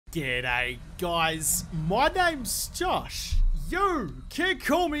G'day guys, my name's Josh. You can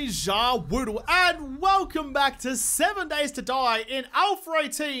call me JaWoodle, and welcome back to 7 Days to Die in Alpha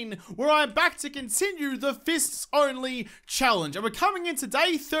 18, where I'm back to continue the Fists Only Challenge. And we're coming into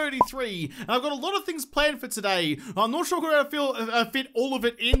day 33, and I've got a lot of things planned for today. I'm not sure I'm going to fit all of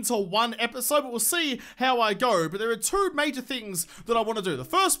it into one episode, but we'll see how I go. But there are two major things that I want to do. The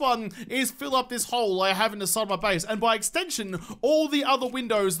first one is fill up this hole I have in the side of my base, and by extension, all the other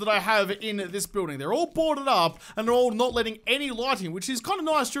windows that I have in this building. They're all boarded up, and they're all not letting any lighting, which is kind of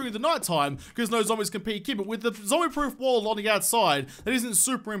nice during the night time because no zombies can peek in, but with the zombie-proof wall on the outside, that isn't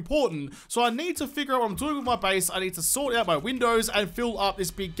super important. So I need to figure out what I'm doing with my base. I need to sort out my windows and fill up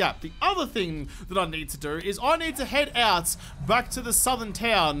this big gap. The other thing that I need to do is I need to head out back to the southern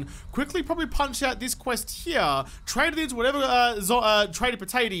town, quickly probably punch out this quest here, trade it into whatever Trader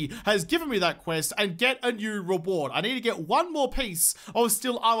Potato has given me that quest, and get a new reward. I need to get one more piece of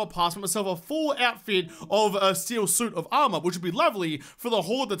steel armor pass for myself, a full outfit of a steel suit of armor, which would be lovely for the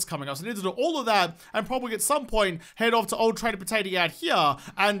horde that's coming up. So I need to do all of that and probably at some point head off to old Trader Potato out here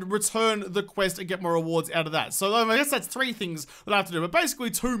and return the quest and get more rewards out of that. So I guess that's three things that I have to do, but basically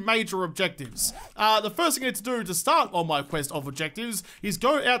two major objectives. The first thing I need to do to start on my quest of objectives is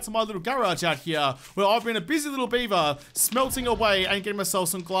go out to my little garage out here where I've been a busy little beaver smelting away and getting myself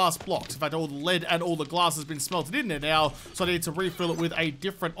some glass blocks. In fact, all the lead and all the glass has been smelted in there now, so I need to refill it with a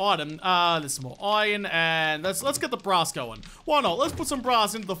different item. There's some more iron, and let's get the brass going. Why not? Let's put some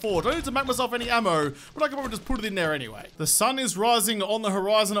brass into the forge. I don't need to make myself any ammo, but I can probably just put it in there anyway. The sun is rising on the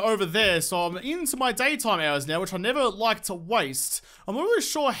horizon over there, so I'm into my daytime hours now, which I never like to waste. I'm not really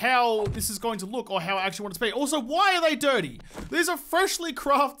sure how this is going to look or how I actually want it to be. Also, why are they dirty? These are freshly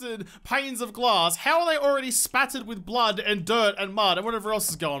crafted panes of glass. How are they already spattered with blood and dirt and mud and whatever else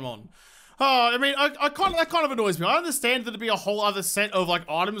is going on? I mean, that kind of annoys me. I understand that it'd be a whole other set of, like,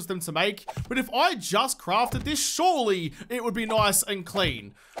 items for them to make, but if I just crafted this, surely it would be nice and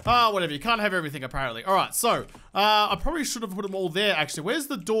clean. Whatever, you can't have everything, apparently. Alright, so, I probably should have put them all there, actually. Where's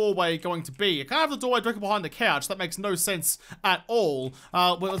the doorway going to be? I can't have the doorway directly behind the couch. That makes no sense at all.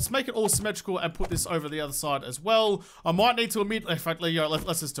 Well, let's make it all symmetrical and put this over the other side as well. I might need to immediately, in fact,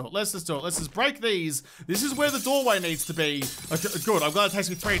 let's just do it. Let's just do it. Let's just break these. This is where the doorway needs to be. Okay, good, I'm glad it takes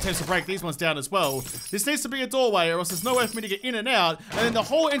me 3 attempts to break these ones down as well. This needs to be a doorway, or else there's no way for me to get in and out, and then the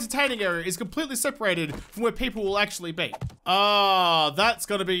whole entertaining area is completely separated from where people will actually be. That's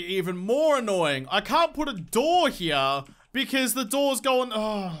gonna be even more annoying. I can't put a door here because the door's going,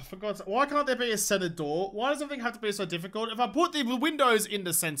 for God's sake, why can't there be a center door? Why does everything have to be so difficult? If I put the windows in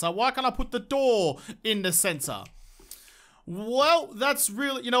the center, why can't I put the door in the center? Well, that's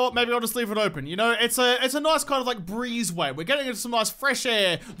really, you know what, maybe I'll just leave it open. You know, it's a nice kind of like breezeway. We're getting into some nice fresh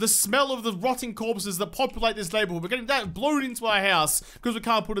air, the smell of the rotting corpses that populate this neighborhood. We're getting that blown into our house because we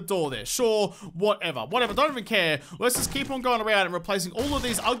can't put a door there. Sure, whatever, don't even care. Let's just keep on going around and replacing all of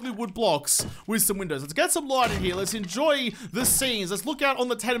these ugly wood blocks with some windows. Let's get some light in here. Let's enjoy the scenes. Let's look out on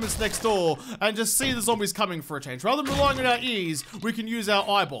the tenements next door and just see the zombies coming for a change. Rather than relying on our ears, we can use our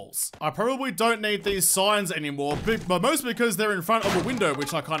eyeballs. I probably don't need these signs anymore, but mostly because they're in front of a window,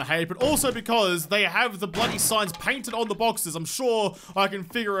 which I kind of hate, but also because they have the bloody signs painted on the boxes. I'm sure I can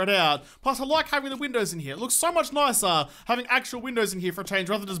figure it out. Plus, I like having the windows in here. It looks so much nicer having actual windows in here for a change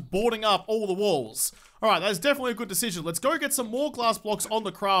rather than just boarding up all the walls. Alright, that's definitely a good decision. Let's go get some more glass blocks on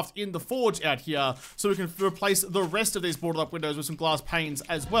the craft in the forge out here so we can replace the rest of these boarded up windows with some glass panes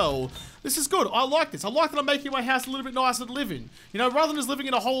as well. This is good. I like this. I like that I'm making my house a little bit nicer to live in. You know, rather than just living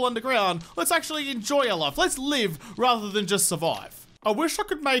in a hole underground, let's actually enjoy our life. Let's live rather than just survive. I wish I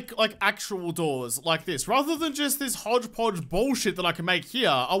could make, like, actual doors like this, rather than just this hodgepodge bullshit that I can make here.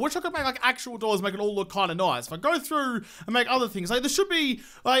 I wish I could make, like, actual doors, make it all look kind of nice. If I go through and make other things, like, there should be,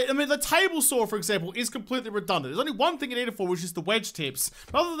 like, I mean, the table saw, for example, is completely redundant. There's only one thing you need it for, which is the wedge tips.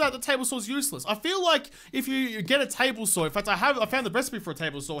 But other than that, the table saw is useless. I feel like if you get a table saw, in fact, I found the recipe for a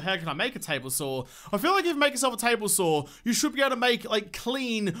table saw. How can I make a table saw? I feel like if you make yourself a table saw, you should be able to make, like,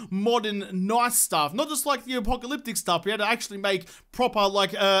 clean, modern, nice stuff. Not just, like, the apocalyptic stuff, but you have to actually make proper,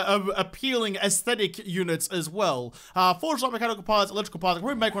 like, appealing aesthetic units as well. Forged iron, mechanical parts, electrical parts. I can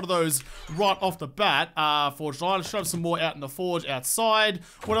probably make one of those right off the bat. Forged iron. Should have some more out in the forge outside.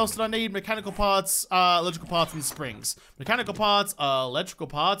 What else did I need? Mechanical parts, electrical parts, and springs. Mechanical parts, electrical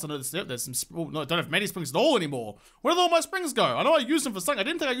parts. I know there's some. Oh, no, I don't have many springs at all anymore. Where did all my springs go? I know I used them for something. I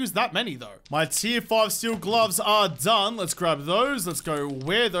didn't think I used that many though. My tier 5 steel gloves are done. Let's grab those. Let's go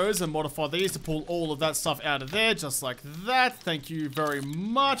wear those and modify these to pull all of that stuff out of there, just like that. Thank you you very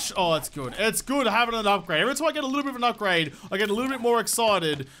much. Oh, it's good. It's good having an upgrade. Every time I get a little bit of an upgrade, I get a little bit more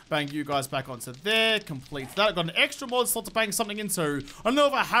excited. Bang you guys back onto there. Complete that. I've got an extra mod slot to bang something into. I don't know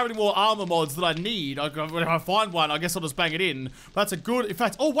if I have any more armor mods that I need. If I find one, I guess I'll just bang it in. But that's a good... In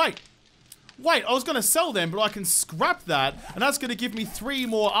fact... Oh, wait. Wait, I was going to sell them, but I can scrap that, and that's going to give me 3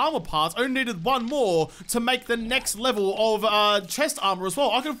 more armor parts. I only needed 1 more to make the next level of chest armor as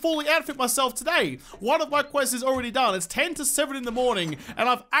well. I can fully outfit myself today. One of my quests is already done. It's 10 to 7 in the morning, and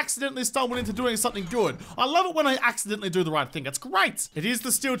I've accidentally stumbled into doing something good. I love it when I accidentally do the right thing. It's great. It is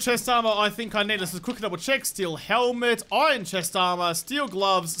the steel chest armor I think I need. Let's just quickly double check. Steel helmet, iron chest armor, steel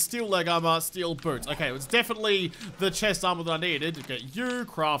gloves, steel leg armor, steel boots. Okay, it's definitely the chest armor that I needed. To get you,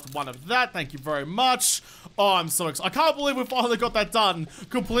 craft 1 of that. Thank you very much. Oh, I'm so excited. I can't believe we finally got that done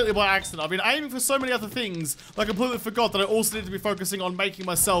completely by accident. I've been aiming for so many other things that I completely forgot that I also need to be focusing on making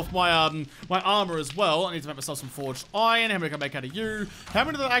myself my my armor as well. I need to make myself some forged iron. How many can I make out of you? How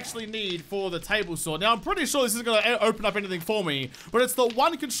many do I actually need for the table saw? Now, I'm pretty sure this isn't going to open up anything for me, but it's the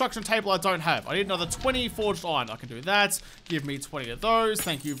 1 construction table I don't have. I need another 20 forged iron. I can do that. Give me 20 of those.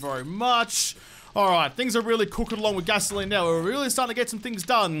 Thank you very much. Alright, things are really cooking along with gasoline now. We're really starting to get some things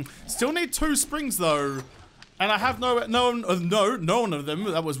done. Still need 2 springs though. And I have no one of them.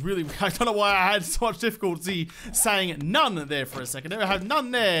 That was really, I don't know why I had so much difficulty saying none there for a second. I have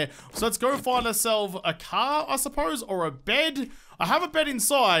none there. So let's go find ourselves a car, I suppose, or a bed. I have a bed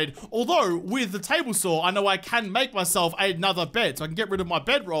inside, although with the table saw, I know I can make myself another bed. So I can get rid of my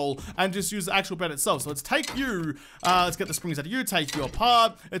bedroll and just use the actual bed itself. So let's take you, let's get the springs out of you, take you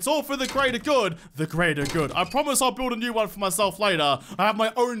apart. It's all for the greater good. The greater good. I promise I'll build a new one for myself later. I have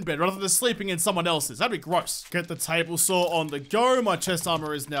my own bed rather than sleeping in someone else's. That'd be gross. Get the table saw on the go. My chest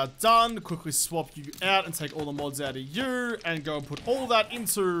armor is now done. Quickly swap you out and take all the mods out of you and go and put all that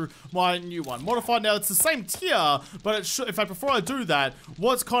into my new one. Modified now, it's the same tier, but it should, in fact, before I do that,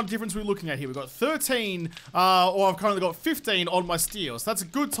 what kind of difference are we looking at here? We've got 13, or I've currently got 15 on my steel. So that's a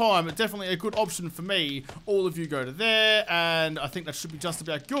good time, definitely a good option for me. All of you go to there, and I think that should be just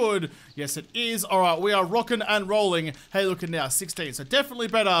about good. Yes, it is. All right, we are rocking and rolling. Hey, look at now, 16. So definitely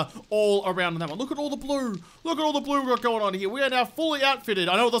better all around on that one. Look at all the blue. Look at all the blue we've got going on here. We are now fully outfitted.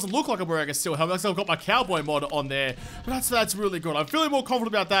 I know it doesn't look like I'm wearing a steel helmet. I've got my cowboy mod on there, but that's really good. I'm feeling more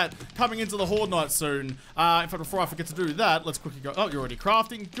confident about that coming into the Horde Night soon. In fact, before I forget to do that, let's quickly go. Oh, you're already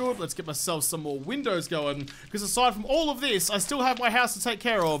crafting. Good. Let's get myself some more windows going, because aside from all of this, I still have my house to take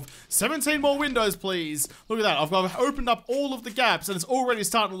care of. 17 more windows, please. Look at that. I've opened up all of the gaps, and it's already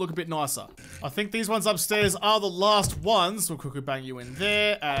starting to look a bit nicer. I think these ones upstairs are the last ones. We'll quickly bang you in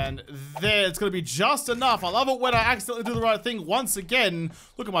there, and there. It's going to be just enough. I love it when I accidentally do the right thing once again.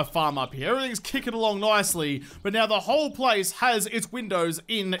 Look at my farm up here. Everything's kicking along nicely, but now the whole place has its windows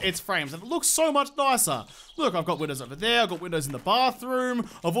in its frames, and it looks so much nicer. Look, I've got windows over there. I've got windows in the bathroom.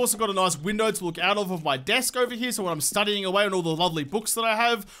 I've also got a nice window to look out of my desk over here, so when I'm studying away on all the lovely books that I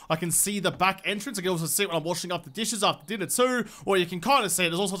have, I can see the back entrance. I can also see it when I'm washing up the dishes after dinner too, or you can kind of see it.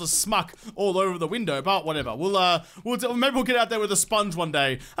 There's all sorts of smuck all over the window, but whatever. Maybe we'll get out there with a sponge one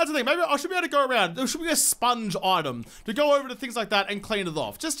day. That's the thing. Maybe I should be able to go around. There should be a sponge item to go over to things like that and clean it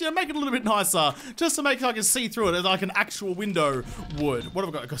off. Just, you know, make it a little bit nicer, just to make it so I can see through it like an actual window would. What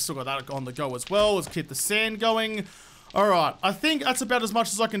have I got? I've still got that on the go as well. Let's keep the sand going. Alright, I think that's about as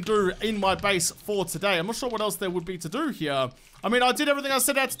much as I can do in my base for today. I'm not sure what else there would be to do here. I mean, I did everything I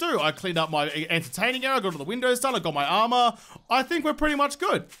set out to do. I cleaned up my entertaining area, I got all the windows done, I got my armor. I think we're pretty much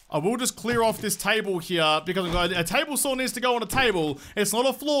good. I will just clear off this table here, because a table saw needs to go on a table. It's not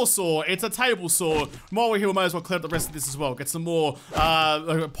a floor saw, it's a table saw. While we're here, we might as well clear up the rest of this as well. Get some more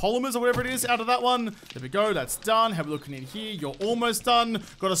polymers or whatever it is out of that one. There we go, that's done. Have a looking in here, you're almost done.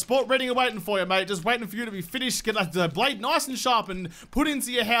 Got a spot ready and waiting for you, mate. Just waiting for you to be finished. Get the blade nice and sharpened, put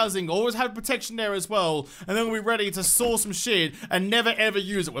into your housing. Always have protection there as well. And then we'll be ready to saw some shit and never ever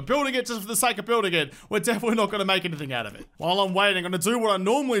use it. We're building it just for the sake of building it. We're definitely not going to make anything out of it. While I'm waiting, I'm going to do what I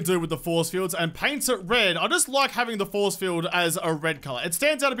normally do with the force fields and paint it red. I just like having the force field as a red color. It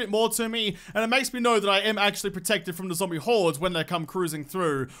stands out a bit more to me, and it makes me know that I am actually protected from the zombie hordes when they come cruising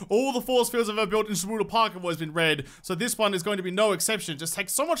through. All the force fields I've ever built in JaWoodle Park have always been red, so this one is going to be no exception. It just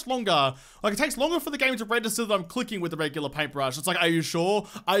takes so much longer. Like, it takes longer for the game to register that I'm clicking with the regular paintbrush. It's like, are you sure?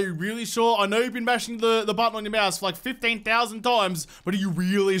 Are you really sure? I know you've been mashing the button on your mouse for like 15,000 times, but are you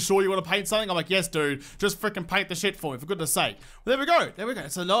really sure you want to paint something? I'm like, yes, dude. Just freaking paint the shit for me, for goodness sake. Well, there we go. There we go.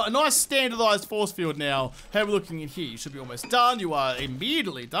 It's a nice standardized force field now. How are we looking in here? You should be almost done. You are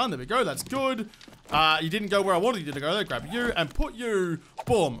immediately done. There we go. That's good. You didn't go where I wanted you to go. There, grab you and put you,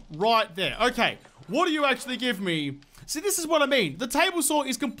 boom, right there. Okay. What do you actually give me See, this is what I mean. The table saw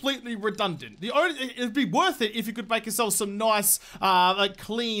is completely redundant. It'd be worth it if you could make yourself some nice, like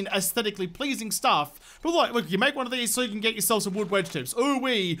clean, aesthetically pleasing stuff. But look, you make one of these so you can get yourself some wood wedge tips. Ooh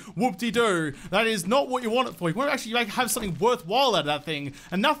wee, whoop-de-doo. That is not what you want it for. You want to actually have something worthwhile out of that thing,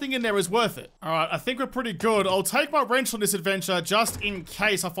 and nothing in there is worth it. All right, I think we're pretty good. I'll take my wrench on this adventure just in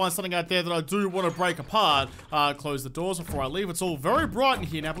case I find something out there that I do want to break apart. Close the doors before I leave. It's all very bright in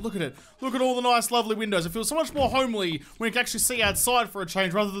here now, but look at it. Look at all the nice, lovely windows. It feels so much more homely when you can actually see outside for a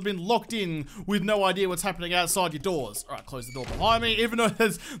change rather than being locked in with no idea what's happening outside your doors. All right, close the door behind me. Even though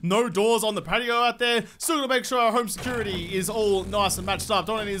there's no doors on the patio out there, still gonna make sure our home security is all nice and matched up.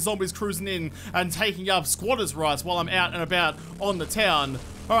 Don't want any zombies cruising in and taking up squatters' rights while I'm out and about on the town.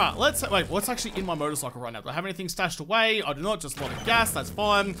 All right, wait, what's actually in my motorcycle right now? Do I have anything stashed away? I do not, just a lot of gas, that's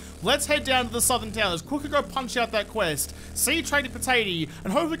fine. Let's head down to the southern town. Let's quickly go punch out that quest, see Trading Potato,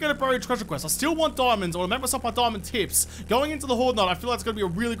 and hopefully get a buried treasure quest. I still want diamonds. I want to make myself my diamond tips. Going into the Horde Night, I feel like it's going to be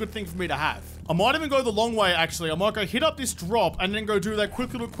a really good thing for me to have. I might even go the long way, actually. I might go hit up this drop and then go do that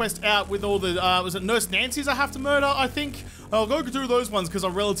quick little quest out with all the, was it Nurse Nancy's I have to murder, I think? I'll go do those ones because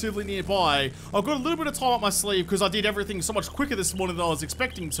I'm relatively nearby. I've got a little bit of time up my sleeve because I did everything so much quicker this morning than I was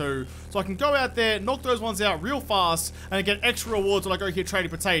expecting to. So I can go out there, knock those ones out real fast, and get extra rewards when I go hit Trading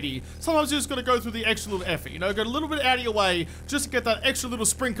Potato. Sometimes you just got to go through the extra little effort, you know? Go a little bit out of your way just to get that extra little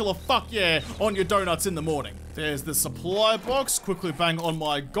sprinkle of fuck yeah on your donuts in the morning. There's the supply box. Quickly bang on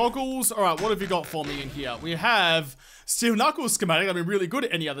my goggles. All right, what have you got for me in here? We have Steel Knuckles schematic. That'd be really good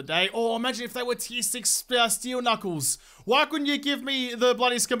any other day. Oh, imagine if they were tier 6 Steel Knuckles. Why couldn't you give me the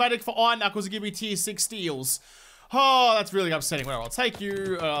bloody schematic for Iron Knuckles and give me tier 6 steels? Oh, that's really upsetting. Well, I'll take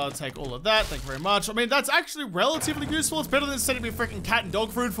you. I'll take all of that. Thank you very much. I mean, that's actually relatively useful. It's better than sending me freaking cat and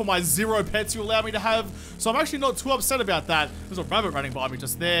dog food for my 0 pets you allow me to have. So I'm actually not too upset about that. There's a rabbit running by me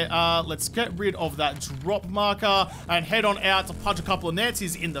just there. Let's get rid of that drop marker and head on out to punch a couple of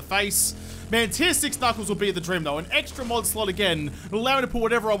Nancy's in the face. Man, tier 6 Knuckles will be the dream though. An extra mod slot again. It'll allow me to put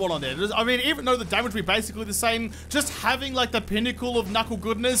whatever I want on there. I mean, even though the damage will be basically the same, just having like the pinnacle of Knuckle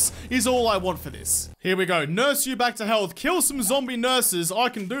goodness is all I want for this. Here we go. Nurse you back to health. Kill some zombie nurses. I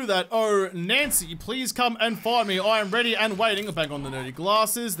can do that. Oh, Nancy, please come and find me. I am ready and waiting. I'll bang on the nerdy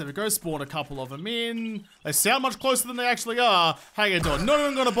glasses. There we go. Spawn a couple of them in. They sound much closer than they actually are. How you doing? Not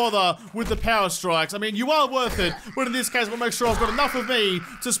even gonna bother with the power strikes. I mean, you are worth it, but in this case, we'll make sure I've got enough of me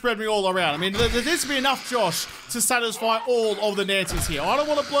to spread me all around. I mean, there needs to be enough Josh to satisfy all of the Nancys here. I don't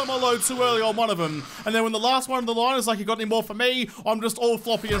want to blow my load too early on one of them, and then when the last one on the line is like, you got any more for me? I'm just all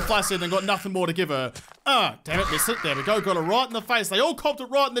floppy and flaccid and got nothing more to give her. Damn it, missed it. There we go. Got it right in the face. They all copped it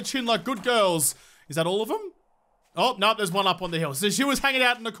right in the chin like good girls. Is that all of them? Oh, no, there's one up on the hill. So she was hanging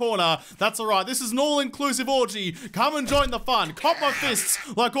out in the corner. That's all right. This is an all-inclusive orgy. Come and join the fun. Cop my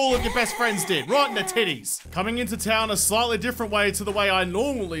fists like all of your best friends did. Right in the titties. Coming into town a slightly different way to the way I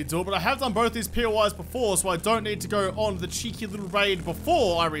normally do, but I have done both these POIs before, so I don't need to go on the cheeky little raid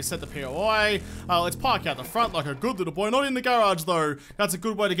before I reset the POI. Let's park out the front like a good little boy. Not in the garage, though. That's a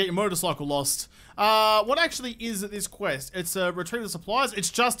good way to get your motorcycle lost. What actually is this quest? It's a retrieve the supplies. It's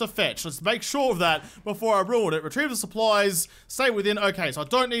just a fetch. Let's make sure of that before I ruin it. Retrieve the supplies, stay within. Okay, so I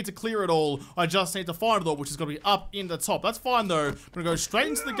don't need to clear it all. I just need to find it all, which is going to be up in the top. That's fine, though. I'm going to go straight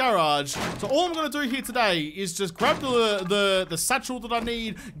into the garage. So all I'm going to do here today is just grab the satchel that I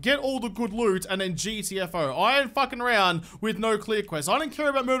need, get all the good loot, and then GTFO. I ain't fucking around with no clear quests. I don't care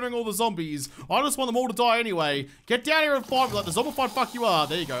about murdering all the zombies. I just want them all to die anyway. Get down here and fight me like the zombified fuck you are.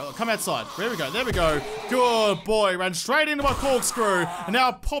 There you go. Come outside. There we go. There we go. Good boy. Ran straight into my corkscrew, and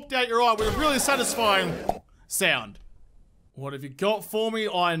now popped out your eye with a really satisfying sound. What have you got for me?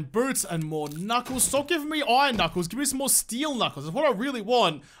 Iron boots and more knuckles. Stop giving me iron knuckles. Give me some more steel knuckles. That's what I really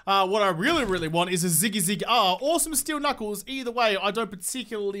want. What I really want is a Ziggy Zig R or some steel knuckles. Either way, I don't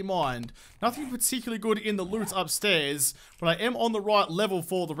particularly mind. Nothing particularly good in the loot upstairs, but I am on the right level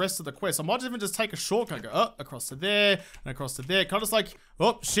for the rest of the quest. I might even just take a shortcut. Go across to there and across to there. Can I just like,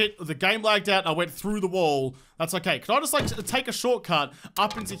 oh shit, the game lagged out and I went through the wall. That's okay. Can I just like take a shortcut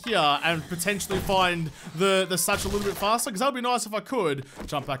up into here and potentially find the satchel a little bit faster? Because that would be nice if I could.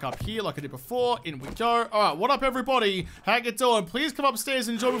 Jump back up here like I did before. In we go. All right, what up everybody? How you doing? Please come upstairs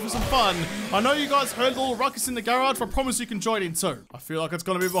and join me for some fun. I know you guys heard the little ruckus in the garage, but I promise you can join in too. I feel like it's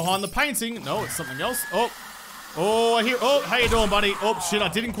gonna be behind the painting. No, it's something else. Oh, I hear. Oh, how you doing, buddy? Oh, shit, I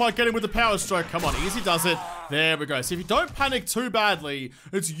didn't quite get him with the power stroke. Come on, easy does it. There we go. So if you don't panic too badly,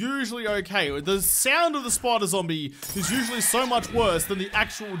 it's usually okay. The sound of the spider zombie is usually so much worse than the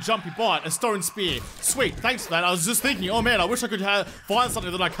actual jumpy bite, a stone spear. Sweet, thanks for that. I was just thinking, oh man, I wish I could find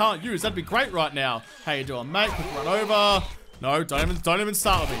something that I can't use. That'd be great right now. How you doing, mate? Quick run over. No, don't even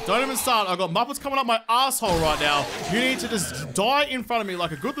start with me. Don't even start. I've got Muppets coming up my asshole right now. You need to just die in front of me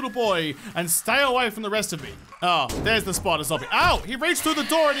like a good little boy and stay away from the rest of me. Oh, there's the spider zombie. Ow! He reached through the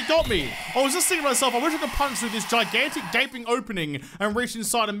door and he got me. I was just thinking to myself, I wish I could punch through this gigantic gaping opening and reach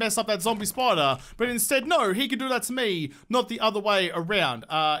inside and mess up that zombie spider. But instead, no, he could do that to me, not the other way around.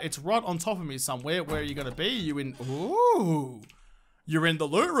 It's right on top of me somewhere. Where are you gonna be? You in... Ooh. You're in the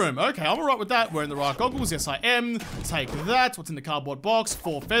loot room. Okay, I'm alright with that. Wearing the right goggles. Yes, I am. Take that. What's in the cardboard box?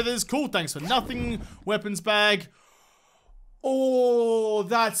 4 feathers. Cool, thanks for nothing. Weapons bag. Oh,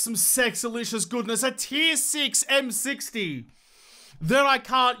 that's some sexalicious goodness. A tier 6 M60 that I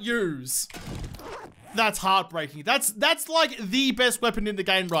can't use. That's heartbreaking. That's like the best weapon in the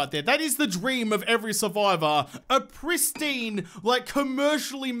game right there. That is the dream of every survivor. A pristine, like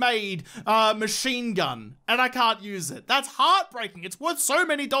commercially made machine gun. And I can't use it. That's heartbreaking. It's worth so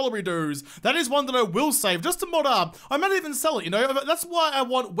many dollary-doos. That is one that I will save just to mod up. I might even sell it, you know? That's why I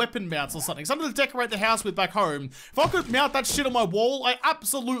want weapon mounts or something. Something to decorate the house with back home. If I could mount that shit on my wall, I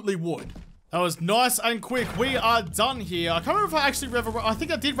absolutely would. That was nice and quick. We are done here. I can't remember if I actually I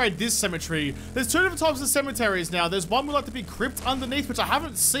think I did raid this cemetery. There's 2 different types of cemeteries now. There's one with like the big crypt underneath, which I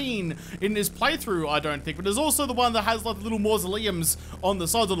haven't seen in this playthrough, I don't think. But there's also the one that has like little mausoleums on the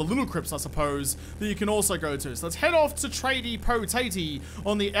sides, or the little crypts, I suppose, that you can also go to. So let's head off to Tradie Potatey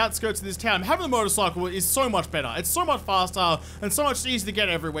on the outskirts of this town. Having the motorcycle is so much better. It's so much faster and so much easier to get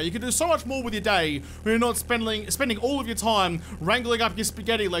everywhere. You can do so much more with your day when you're not spending all of your time wrangling up your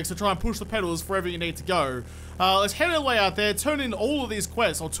spaghetti legs to try and push the pedal wherever you need to go. Let's head our way out there, turn in all of these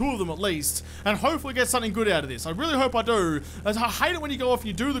quests, or 2 of them at least, and hopefully get something good out of this. I really hope I do. I hate it when you go off and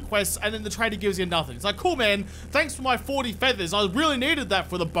you do the quests and then the trader gives you nothing. It's like, cool man, thanks for my 40 feathers. I really needed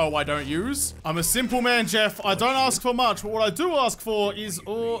that for the bow I don't use. I'm a simple man, Jeff. I don't ask for much, but what I do ask for is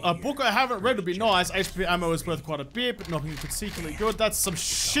a book I haven't read would be nice. HP ammo is worth quite a bit, but nothing particularly good. That's some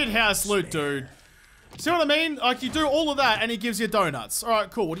shithouse loot, dude. See what I mean? Like, you do all of that and he gives you donuts.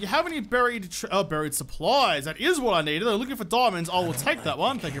 Alright, cool. Well, do you have any buried supplies? That is what I needed. I'm looking for diamonds. I will take that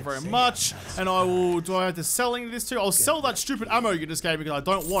one. Thank you very much. And I will... Do I have to sell any of this too? I'll sell that stupid ammo you just gave me because I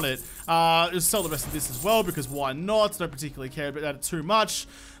don't want it. Just sell the rest of this as well because why not? Don't particularly care about that too much.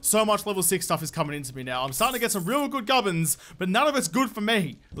 So much level 6 stuff is coming into me now. I'm starting to get some real good gubbins, but none of it's good for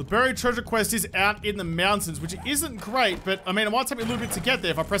me. The buried treasure quest is out in the mountains, which isn't great, but I mean, it might take me a little bit to get there.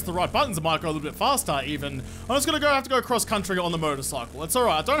 If I press the right buttons, it might go a little bit faster even. I'm just gonna have to go cross country on the motorcycle. It's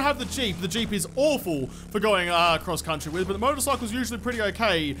alright. I don't have the Jeep. The Jeep is awful for going cross country with, but the motorcycle's usually pretty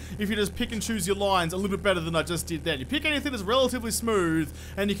okay if you just pick and choose your lines a little bit better than I just did then. You pick anything that's relatively smooth,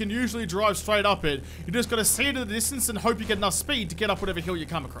 and you can usually drive straight up it. You just gotta see it in the distance and hope you get enough speed to get up whatever hill you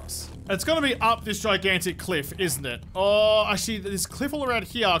come across. It's gonna be up this gigantic cliff, isn't it? Oh, actually, this cliff all around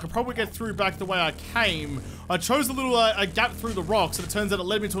here, I could probably get through back the way I came. I chose a little a gap through the rocks, and it turns out it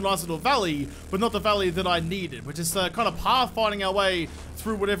led me to a nice little valley, but not the valley that I needed, which is kind of pathfinding our way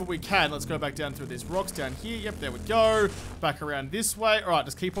through whatever we can. Let's go back down through these rocks down here. Yep, there we go. Back around this way. All right,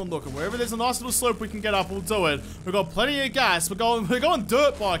 just keep on looking. Wherever there's a nice little slope we can get up, we'll do it. We've got plenty of gas. We're going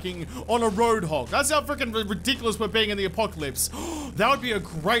dirt biking on a road hog. That's how freaking ridiculous we're being in the apocalypse. That would be a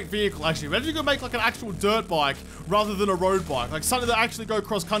great vehicle, actually. Imagine you could make like an actual dirt bike rather than a road bike. Like something that actually go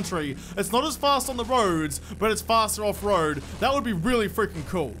cross country. It's not as fast on the roads, but it's faster off road. That would be really freaking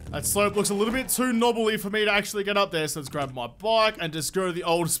cool. That slope looks a little bit too knobbly for me to actually get up there. So let's grab my bike and just go the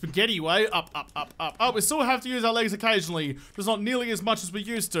old spaghetti way. Up, up, up, up, up. We still have to use our legs occasionally, just not nearly as much as we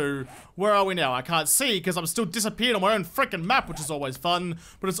used to. Where are we now? I can't see because I'm still disappeared on my own freaking map, which is always fun.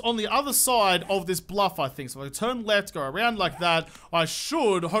 But it's on the other side of this bluff, I think. So if I turn left, go around like that, I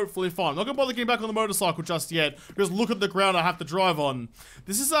should hopefully find. I'm not gonna bother getting back on the motorcycle just yet, because look at the ground I have to drive on.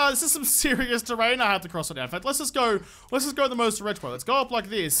 This is some serious terrain I have to cross it now. In fact, let's just go the most direct way. Let's go up like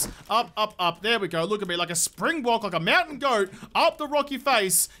this. Up, up, up. There we go. Look at me, like a springbok, like a mountain goat, up the rocky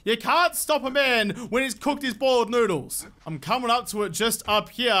face. You can't stop a man when he's cooked his boiled noodles. I'm coming up to it just up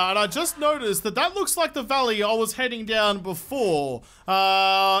here, and I just noticed that looks like the valley I was heading down before.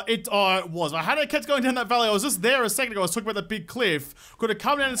 It was. I had kept going down that valley. I was just there a second ago. I was talking about the big cliff. Could have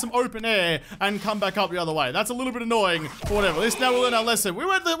come down in some open air and come back up the other way. That's a little bit annoying, but whatever. At least now we'll learn our lesson. We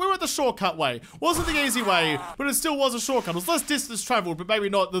went the shortcut way. Wasn't the easy way, but it still was a shortcut. It was less distance traveled, but maybe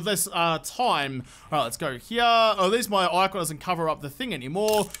not the less time. All right, let's go here. Oh, at least my icon doesn't cover up the thing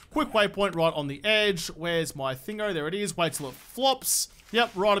anymore. Quick waypoint right on the edge. Where's my thingo? There it is. Wait till it flops.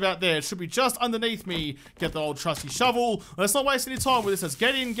 Yep, right about there. It should be just underneath me. Get the old trusty shovel. Let's not waste any time with this. Let's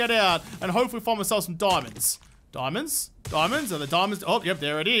get in, get out, and hopefully find myself some diamonds. Diamonds? Diamonds? Are the diamonds? Oh, yep,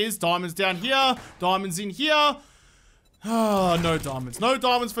 there it is. Diamonds down here. Diamonds in here. Oh, no diamonds. No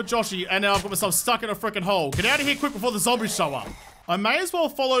diamonds for Joshy, and now I've got myself stuck in a freaking hole. Get out of here quick before the zombies show up. I may as well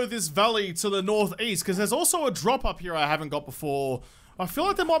follow this valley to the northeast, because there's also a drop up here I haven't got before. I feel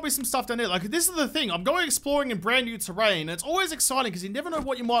like there might be some stuff down there. Like, this is the thing. I'm going exploring in brand new terrain. It's always exciting because you never know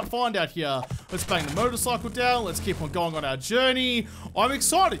what you might find out here. Let's bang the motorcycle down. Let's keep on going on our journey. I'm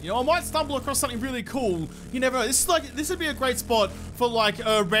excited. You know, I might stumble across something really cool. You never know. This would be a great spot for like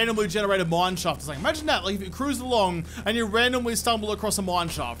a randomly generated mine shaft. It's like, imagine that. Like, if you cruise along and you randomly stumble across a mine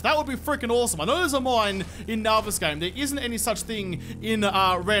shaft. That would be freaking awesome. I know there's a mine in Narva's game. There isn't any such thing in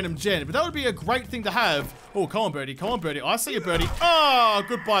Random Gen, but that would be a great thing to have. Oh, come on, birdie. Come on, birdie. I see you, birdie. Oh,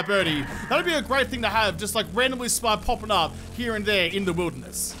 goodbye, birdie. That'd be a great thing to have, just like randomly popping up here and there in the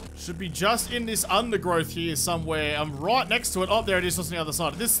wilderness. Should be just in this undergrowth here somewhere. I'm right next to it. Oh, there it is, just on the other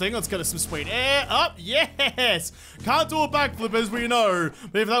side of this thing. Let's get us some sweet air. Up, yes! Can't do a backflip, as we know.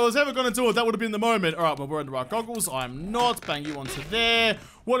 But if I was ever going to do it, that would have been the moment. All right, well, we're in the right goggles. I'm not. Bang you onto there.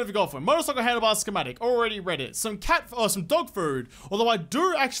 What have you got for me? Motorcycle handlebar schematic. Already read it. Some some dog food. Although I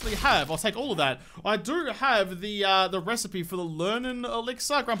do actually have, I'll take all of that. I do have the recipe for the Learning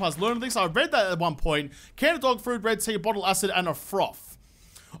Elixir. Grandpa's Learning Elixir. I read that at one point. Can of dog food, red tea, bottle acid, and a froth.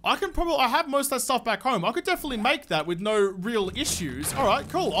 I have most of that stuff back home. I could definitely make that with no real issues. All right,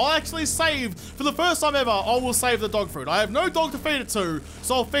 cool. I'll actually save, for the first time ever, I will save the dog food. I have no dog to feed it to,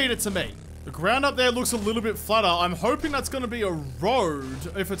 so I'll feed it to me. The ground up there looks a little bit flatter. I'm hoping that's going to be a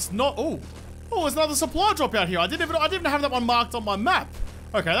road. If it's not, oh, there's another supply drop out here. I didn't even have that one marked on my map.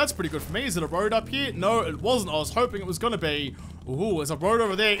 Okay, that's pretty good for me. Is it a road up here? No, it wasn't. I was hoping it was going to be. Ooh, there's a road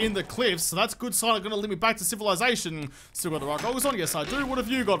over there in the cliffs, so that's good sign. I'm going to lead me back to civilization. Still got the right goggles on? Yes, I do. What have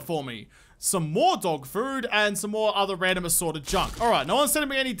you got for me? Some more dog food and some more other random assorted junk. All right, no one's sending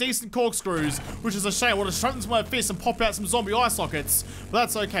me any decent corkscrews, which is a shame. I want to shove into my fist and pop out some zombie eye sockets, but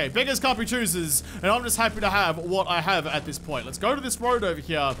that's okay. Beggars can't be choosers, and I'm just happy to have what I have at this point. Let's go to this road over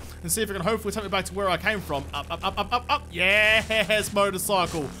here and see if it can hopefully take me back to where I came from. Up, up, up, up, up, up. Yes,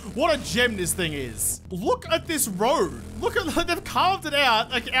 motorcycle. What a gem this thing is. Look at this road. Look at, they've carved it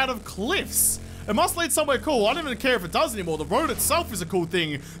out, like out of cliffs. It must lead somewhere cool. I don't even care if it does anymore. The road itself is a cool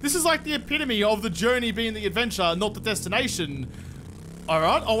thing. This is like the epitome of the journey being the adventure, not the destination. All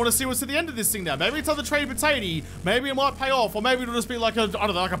right, I want to see what's at the end of this thing now. Maybe it's on the trade potato. Maybe it might pay off, or maybe it'll just be like a, I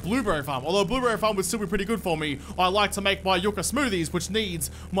don't know, like a blueberry farm. Although a blueberry farm would still be pretty good for me. I like to make my yucca smoothies, which needs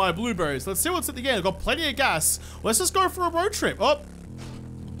my blueberries. Let's see what's at the end. I've got plenty of gas. Let's just go for a road trip. Oh.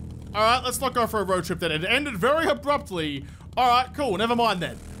 All right, let's not go for a road trip then. It ended very abruptly. All right, cool. Never mind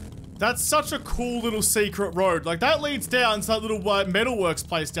then. That's such a cool little secret road. Like, that leads down to that little metalworks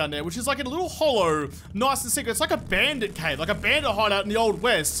place down there, which is like in a little hollow, nice and secret. It's like a bandit cave, like a bandit hideout in the Old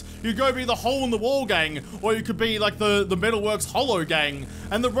West. You go be the hole in the wall gang, or you could be like the metalworks hollow gang.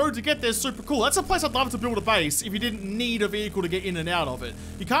 And the road to get there is super cool. That's a place I'd love to build a base if you didn't need a vehicle to get in and out of it.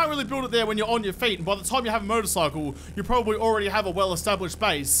 You can't really build it there when you're on your feet, and by the time you have a motorcycle, you probably already have a well-established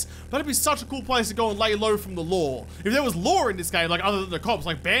base. But it'd be such a cool place to go and lay low from the law. If there was law in this game, like other than the cops,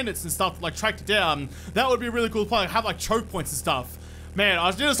 like bandits and stuff, like tracked down, that would be a really cool place. Like, have like choke points and stuff. Man, I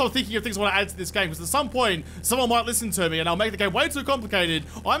was just start thinking of things I want to add to this game, because at some point, someone might listen to me and I'll make the game way too complicated.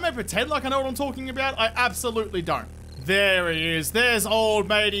 I may pretend like I know what I'm talking about. I absolutely don't. There he is. There's old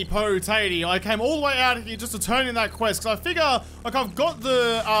matey Potato. I came all the way out here just to turn in that quest, because I figure, like, I've got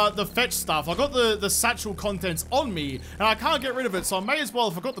the fetch stuff. I've got the satchel contents on me, and I can't get rid of it, so I may as well,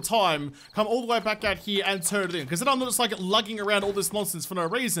 if I've got the time, come all the way back out here and turn it in, because then I'm not just, like, lugging around all this nonsense for no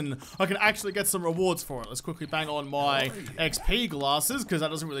reason. I can actually get some rewards for it. Let's quickly bang on my XP glasses, because that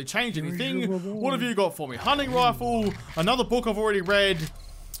doesn't really change anything. What have you got for me? Hunting rifle, another book I've already read.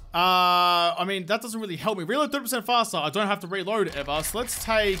 I mean, that doesn't really help me. Reload 30% faster. I don't have to reload ever. So let's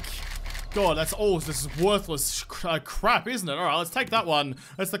take... God, that's all. This is worthless crap, isn't it? All right, let's take that one.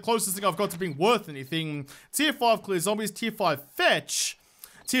 That's the closest thing I've got to being worth anything. Tier 5 clear zombies. Tier 5 fetch.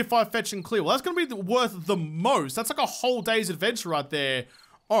 Tier 5 fetch and clear. Well, that's going to be worth the most. That's like a whole day's adventure right there.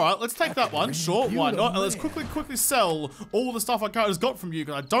 All right, let's take that one. Sure, why not? And let's quickly sell all the stuff I just got from you,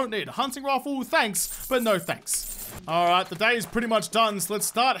 because I don't need a hunting rifle. Thanks, but no thanks. All right, the day is pretty much done, so let's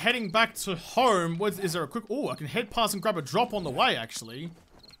start heading back to home. Is there a quick... Oh, I can head past and grab a drop on the way, actually.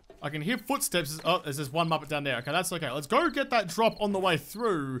 I can hear footsteps. Oh, there's this one Muppet down there. Okay, that's okay. Let's go get that drop on the way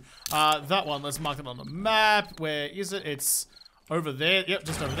through. That one, let's mark it on the map. Where is it? It's over there. Yep,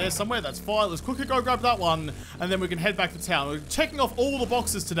 just over there somewhere. That's fine. Let's quickly go grab that one, and then we can head back to town. We're checking off all the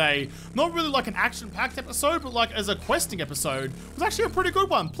boxes today. Not really like an action-packed episode, but like as a questing episode. It was actually a pretty good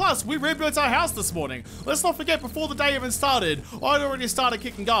one. Plus, we rebuilt our house this morning. Let's not forget, before the day even started, I'd already started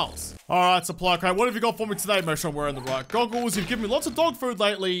kicking goals. Alright, supply crate, what have you got for me today? Make sure I'm wearing the right goggles. You've given me lots of dog food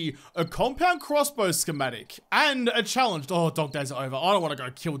lately, a compound crossbow schematic, and a challenge. Oh, dog days are over. I don't want to go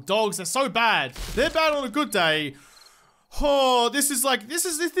kill dogs. They're so bad. They're bad on a good day. Oh, this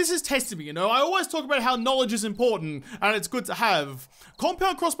is testing me, you know? I always talk about how knowledge is important and it's good to have.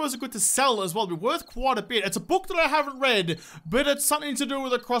 Compound crossbows are good to sell as well. They're worth quite a bit. It's a book that I haven't read, but it's something to do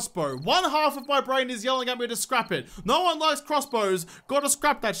with a crossbow. One half of my brain is yelling at me to scrap it. No one likes crossbows. Gotta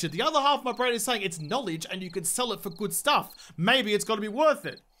scrap that shit. The other half of my brain is saying it's knowledge and you can sell it for good stuff. Maybe it's gotta be worth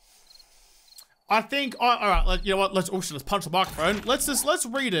it. I think, all right, like, you know what, let's punch the microphone. Let's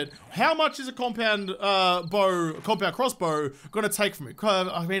read it. How much is a compound crossbow gonna take from me?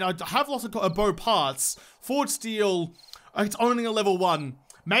 I mean, I have lots of bow parts. Forged steel, it's only a level 1.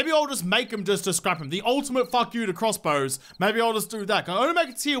 Maybe I'll just make them just to scrap them. The ultimate fuck you to crossbows. Maybe I'll just do that. I only make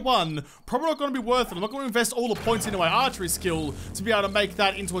it tier 1. Probably not going to be worth it. I'm not going to invest all the points into my archery skill to be able to make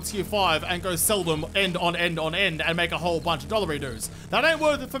that into a tier 5 and go sell them end on end on end and make a whole bunch of dollar-redos. That ain't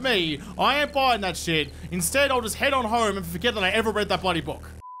worth it for me. I ain't buying that shit. Instead, I'll just head on home and forget that I ever read that bloody book.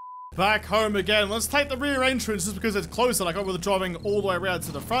 Back home again. Let's take the rear entrance just because it's closer. Like, I'm with driving all the way around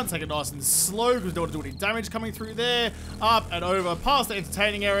to the front. Take it nice and slow because we don't want to do any damage coming through there. Up and over past the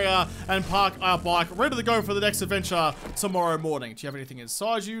entertaining area and park our bike ready to go for the next adventure tomorrow morning. Do you have anything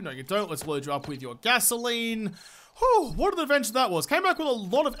inside you? No, you don't. Let's load you up with your gasoline. Whew, what an adventure that was. Came back with a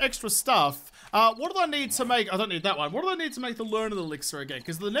lot of extra stuff. What do I need to make? I don't need that one. What do I need to make the learner elixir again?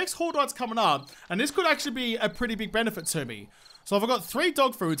 Because the next haul night's coming up, and this could actually be a pretty big benefit to me. So I've got 3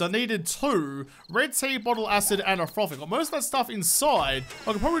 dog foods. I needed 2, red tea, bottle acid, and a frothy. Got most of that stuff inside.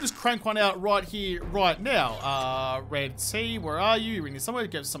 I could probably just crank one out right here, right now. Red tea, where are you? We need somewhere to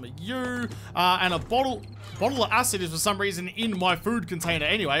get some of you. And a bottle of acid is for some reason in my food container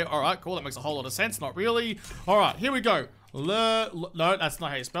anyway. All right, cool. That makes a whole lot of sense. Not really. All right, here we go. No, that's not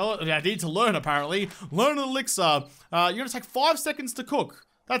how you spell it. I need to learn, apparently. Learn an elixir. You're gonna take 5 seconds to cook.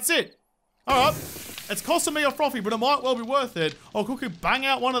 That's it. Alright, it's costing me a frothy, but it might well be worth it. I'll quickly bang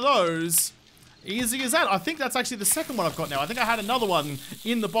out one of those. Easy as that. I think that's actually the second one I've got now. I think I had another one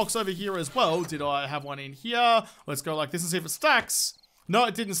in the box over here as well. Did I have one in here? Let's go like this and see if it stacks. No,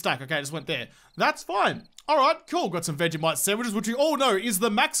 it didn't stack. Okay, it just went there. That's fine. Alright, cool. Got some Vegemite sandwiches, which we all know is the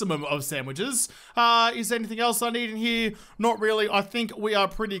maximum of sandwiches. Is there anything else I need in here? Not really. I think we are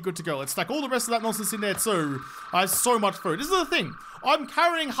pretty good to go. Let's stack all the rest of that nonsense in there too. I have so much food. This is the thing. I'm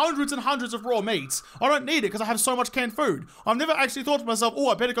carrying hundreds and hundreds of raw meat. I don't need it because I have so much canned food. I've never actually thought to myself, oh,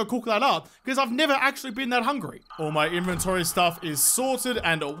 I better go cook that up because I've never actually been that hungry. All my inventory stuff is sorted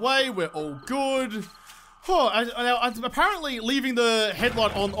and away. We're all good. Oh, apparently leaving the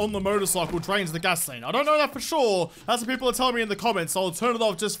headlight on the motorcycle drains the gasoline. I don't know that for sure. That's what people are telling me in the comments, so I'll turn it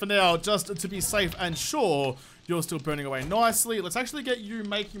off just for now, just to be safe and sure. You're still burning away nicely. Let's actually get you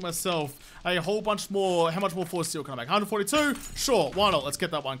making myself a whole bunch more. How much more forged steel can I make? 142? Sure, why not? Let's get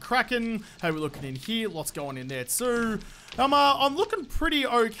that one cracking. How are we looking in here? Lots going in there too. I'm looking pretty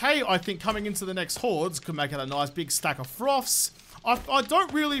okay, I think, coming into the next hordes. Could make it a nice big stack of froths. I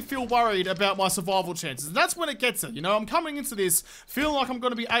don't really feel worried about my survival chances. And that's when it gets it, you know? I'm coming into this feeling like I'm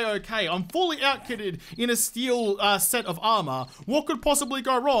going to be A-okay. I'm fully outkitted in a steel set of armor. What could possibly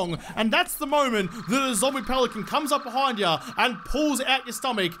go wrong? And that's the moment that a zombie pelican comes up behind you and pulls out your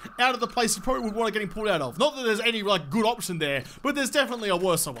stomach out of the place you probably would want it getting pulled out of. Not that there's any, like, good option there, but there's definitely a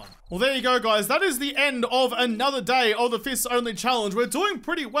worse one. Well, there you go, guys. That is the end of another day of the Fists Only Challenge. We're doing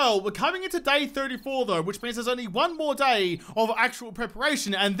pretty well. We're coming into day 34, though, which means there's only one more day of actual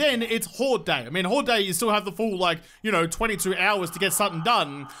preparation, and then it's Horde Day. I mean, Horde Day, you still have the full, like, you know, 22 hours to get something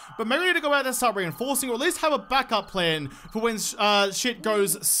done, but maybe we need to go out and start reinforcing, or at least have a backup plan for when shit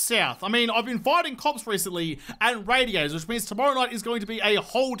goes south. I mean, I've been fighting cops recently and radios, which means tomorrow night is going to be a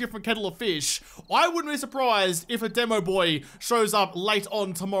whole different kettle of fish. I wouldn't be surprised if a demo boy shows up late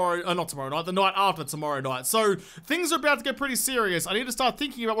on tomorrow, not tomorrow night, the night after tomorrow night. So things are about to get pretty serious. I need to start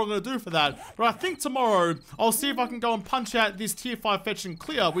thinking about what I'm going to do for that. But I think tomorrow I'll see if I can go and punch out this tier 5 fetch and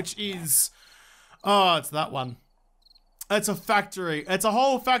clear, which is, it's that one. It's a factory. It's a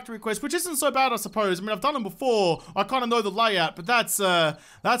whole factory quest, which isn't so bad, I suppose. I mean, I've done them before. I kind of know the layout, but that's a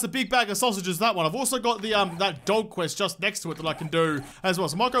big bag of sausages, that one. I've also got the that dog quest just next to it that I can do as well.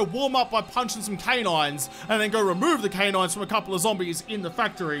 So I might go warm up by punching some canines and then go remove the canines from a couple of zombies in the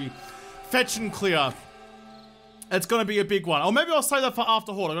factory. Fetch and clear. it's going to be a big one. Or maybe I'll save that for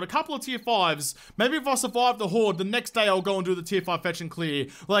after Horde. I've got a couple of tier 5s. Maybe if I survive the Horde, the next day I'll go and do the tier 5 fetch and clear.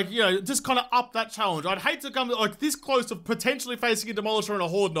 Like, you know, just kind of up that challenge. I'd hate to come like this close to potentially facing a Demolisher in a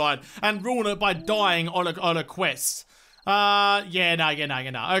Horde night and ruin it by dying on a quest. Yeah, no.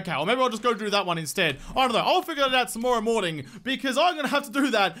 Okay, well, maybe I'll just go do that one instead. I don't know. I'll figure it out tomorrow morning because I'm going to have to do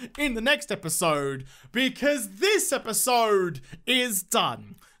that in the next episode because this episode is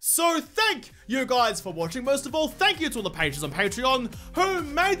done. So thank you guys for watching. Most of all, thank you to all the patrons on Patreon who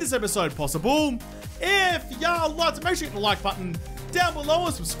made this episode possible. If y'all like to, make sure you hit the like button down below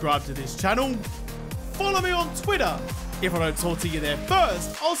and subscribe to this channel. Follow me on Twitter. If I don't talk to you there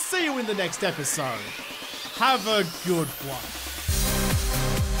first, I'll see you in the next episode. Have a good one.